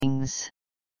warnings.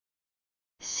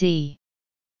 C.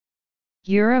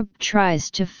 Europe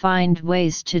tries to find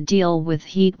ways to deal with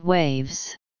heat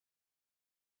waves.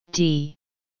 D.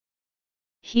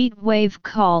 Heat wave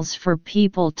calls for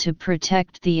people to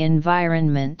protect the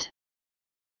environment.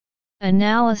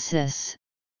 Analysis.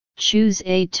 Choose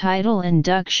a title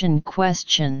induction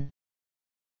question.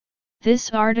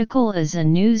 This article is a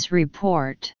news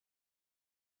report.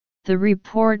 The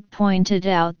report pointed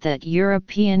out that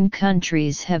European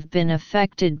countries have been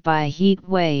affected by heat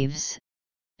waves,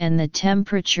 and the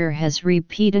temperature has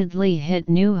repeatedly hit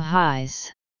new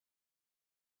highs.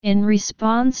 In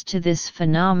response to this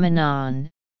phenomenon,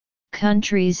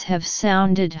 countries have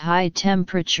sounded high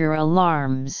temperature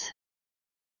alarms.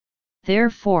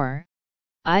 Therefore,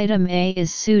 item A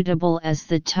is suitable as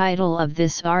the title of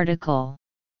this article.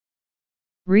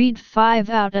 Read 5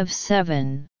 out of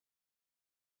 7.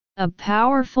 A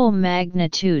powerful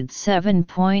magnitude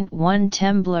 7.1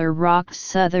 tremor rocked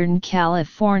Southern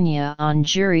California on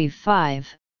July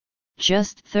 5,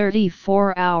 just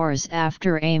 34 hours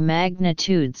after a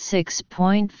magnitude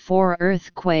 6.4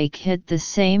 earthquake hit the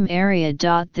same area.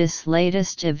 This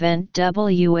latest event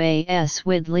was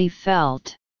widely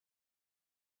felt.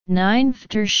 9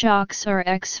 aftershocks are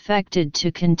expected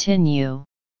to continue.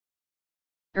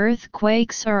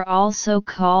 Earthquakes are also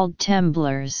called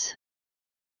tremblers.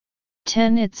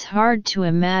 10. It's hard to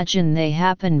imagine they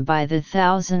happen by the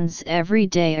thousands every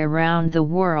day around the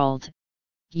world,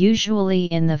 usually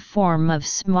in the form of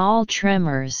small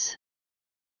tremors.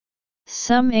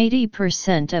 Some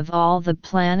 80% of all the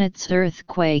planet's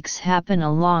earthquakes happen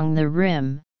along the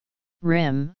rim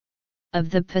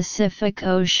of the Pacific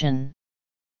Ocean.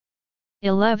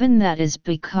 11. That is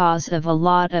because of a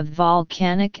lot of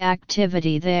volcanic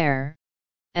activity there,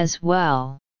 as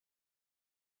well.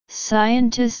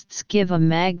 Scientists give a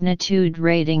magnitude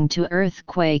rating to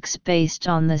earthquakes based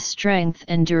on the strength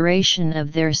and duration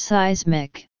of their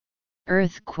seismic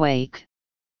earthquake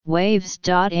waves.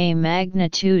 A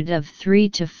magnitude of 3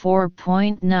 to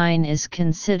 4.9 is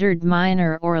considered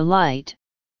minor or light,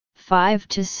 5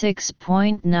 to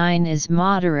 6.9 is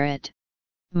moderate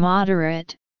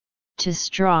to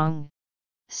strong,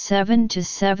 7 to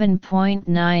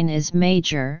 7.9 is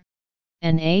major,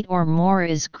 and 8 or more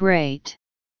is great.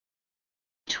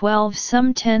 12.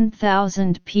 Some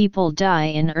 10,000 people die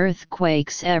in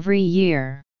earthquakes every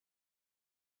year.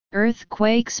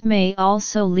 Earthquakes may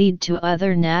also lead to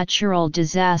other natural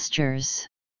disasters.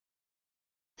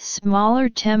 Smaller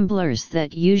tremblers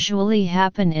that usually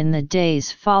happen in the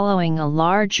days following a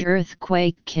large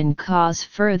earthquake can cause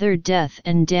further death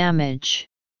and damage.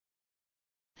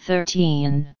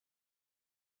 13.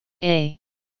 A.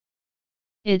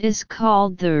 It is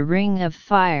called the Ring of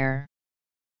Fire.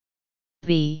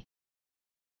 B.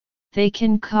 They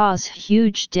can cause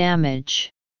huge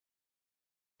damage.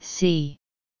 C.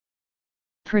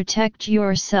 Protect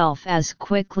yourself as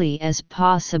quickly as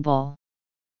possible.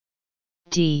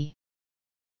 D.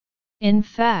 In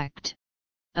fact,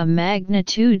 a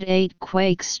magnitude 8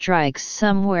 quake strikes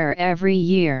somewhere every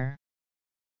year.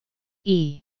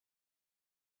 E.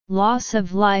 Loss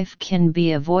of life can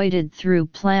be avoided through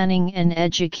planning and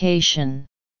education.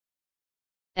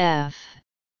 F.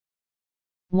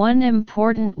 One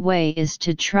important way is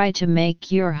to try to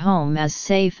make your home as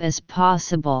safe as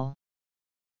possible.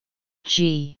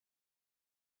 G.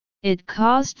 It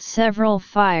caused several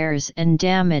fires and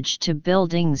damage to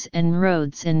buildings and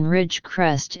roads in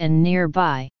Ridgecrest and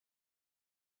nearby.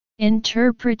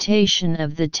 Interpretation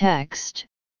of the text.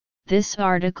 This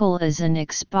article is an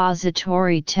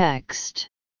expository text.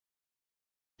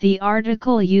 The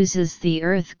article uses the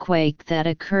earthquake that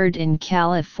occurred in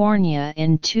California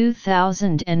in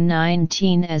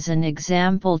 2019 as an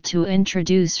example to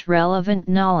introduce relevant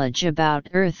knowledge about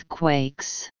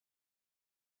earthquakes.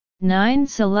 9.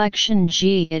 Selection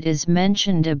G. It is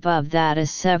mentioned above that a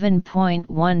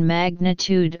 7.1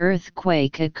 magnitude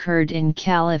earthquake occurred in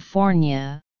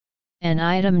California, and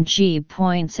item G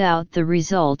points out the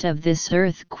result of this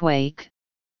earthquake,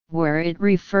 where it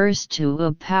refers to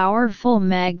a powerful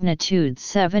magnitude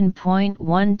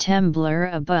 7.1 tremor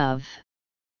above.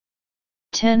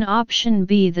 10. Option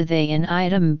B. The they in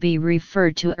item B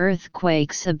refer to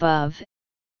earthquakes above,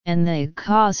 and they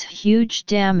cause huge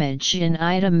damage in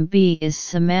item B is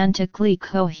semantically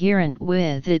coherent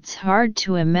with it's hard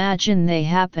to imagine they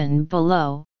happen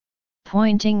below,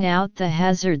 pointing out the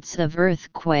hazards of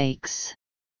earthquakes.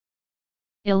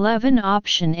 11.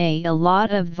 Option A. A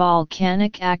lot of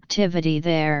volcanic activity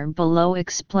there below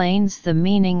explains the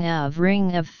meaning of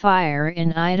Ring of Fire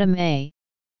in item A,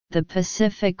 the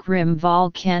Pacific Rim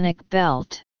volcanic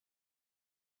belt.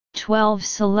 12.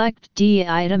 Select D.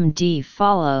 Item D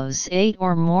follows 8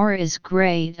 or more is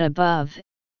great above,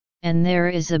 and there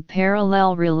is a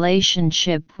parallel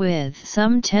relationship with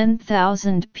some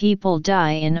 10,000 people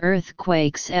die in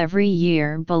earthquakes every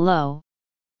year below,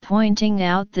 pointing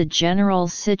out the general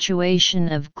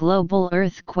situation of global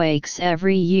earthquakes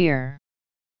every year.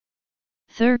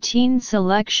 13.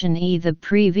 Selection E. The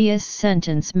previous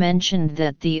sentence mentioned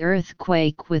that the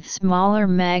earthquake with smaller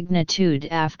magnitude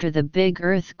after the big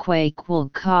earthquake will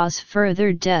cause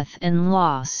further death and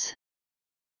loss.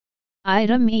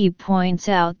 Item E points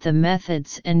out the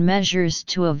methods and measures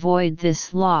to avoid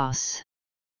this loss.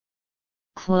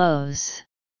 Close.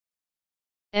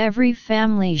 Every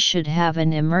family should have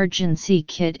an emergency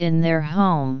kit in their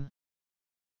home.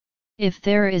 If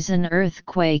there is an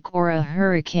earthquake or a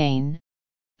hurricane,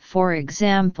 for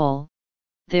example,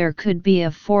 there could be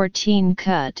a 14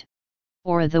 cut,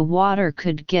 or the water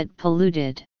could get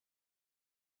polluted.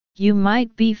 You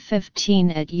might be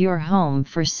 15 at your home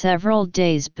for several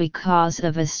days because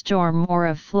of a storm or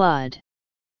a flood.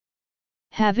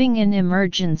 Having an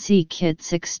emergency kit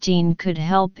 16 could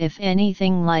help if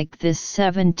anything like this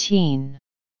 17.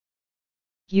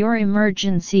 Your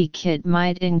emergency kit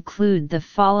might include the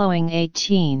following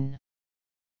 18.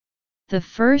 The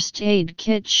first aid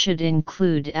kit should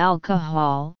include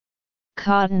alcohol,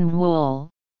 cotton wool,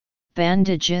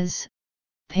 bandages,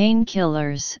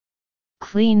 painkillers,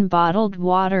 clean bottled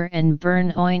water and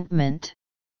burn ointment.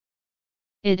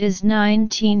 It is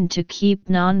 19 to keep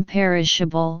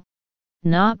non-perishable,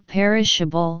 not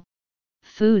perishable,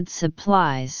 food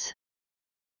supplies.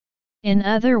 In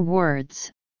other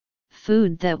words,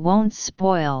 food that won't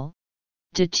spoil,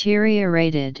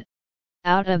 deteriorated,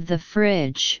 out of the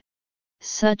fridge,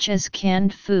 such as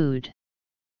canned food.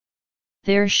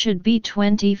 There should be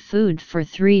 20 food for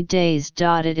 3 days.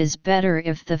 It is better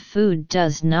if the food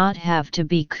does not have to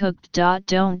be cooked.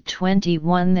 Don't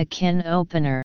 21 the can opener.